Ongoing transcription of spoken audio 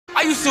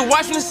used to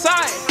watch from the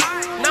side,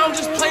 now I'm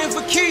just playing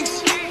for keeps.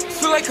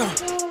 Feel like I'm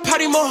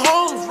Patty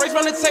Mahomes, raised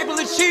round the table of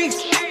cheese.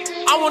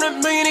 I want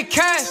 $1 million in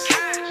cash,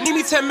 need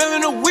me 10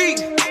 million a week.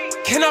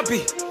 Can I be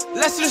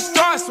less than the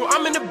stars? So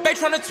I'm in the bay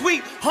trying to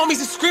tweet.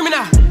 Homies are screaming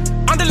out,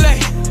 underlay,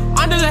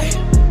 underlay,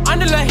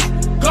 underlay,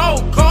 go,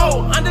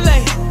 go,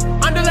 underlay,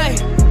 underlay,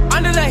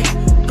 underlay,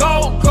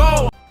 go,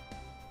 go.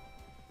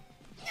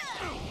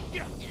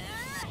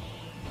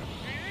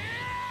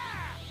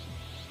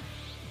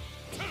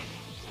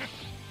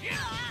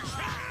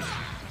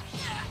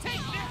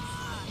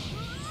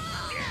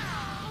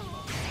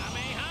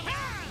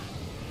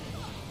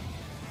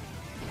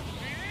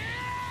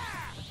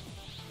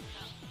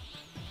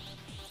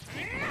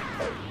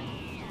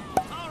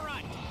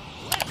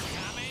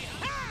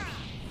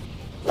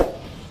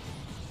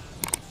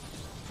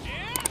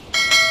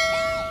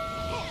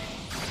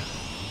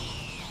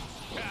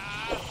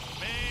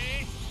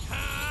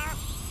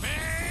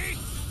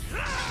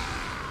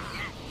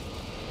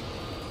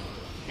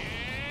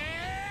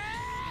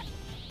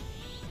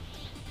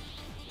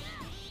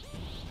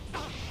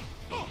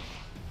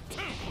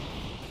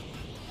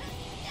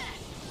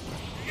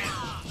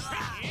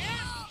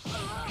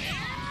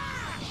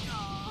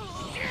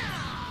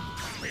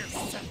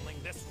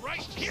 Right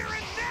here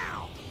and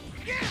now!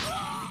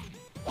 Yeah!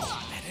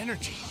 That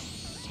energy.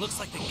 Looks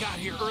like they got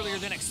here earlier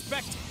than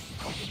expected.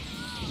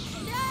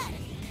 Dad!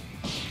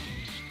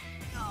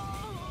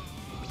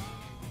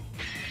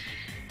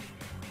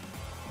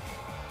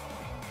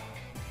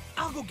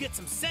 I'll go get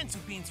some senzu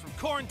beans from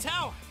Corn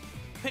Tower.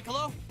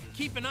 Piccolo,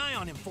 keep an eye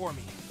on him for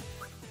me.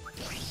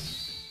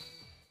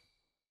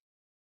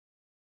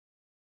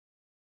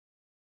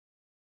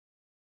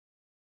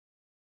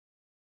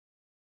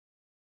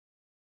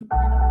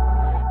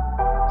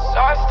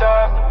 Sauced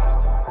up,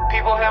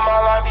 people hit my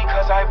line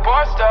because I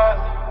bossed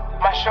up.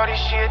 My shorty,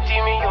 she a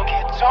demon, you'll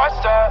get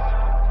tossed up.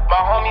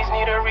 My homies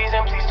need a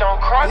reason, please don't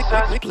cross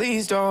us.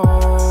 Please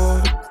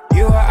don't.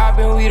 You are up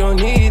and we don't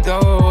need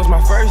those.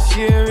 My first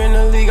year in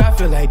the league, I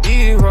feel like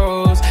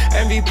D-Rose.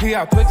 MVP,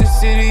 I put the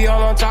city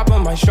all on top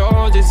of my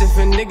shoulders. If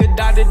a nigga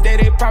died today,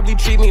 they probably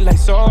treat me like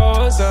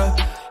Sosa.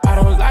 I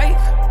don't like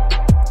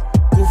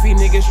goofy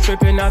niggas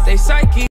tripping out they psyche.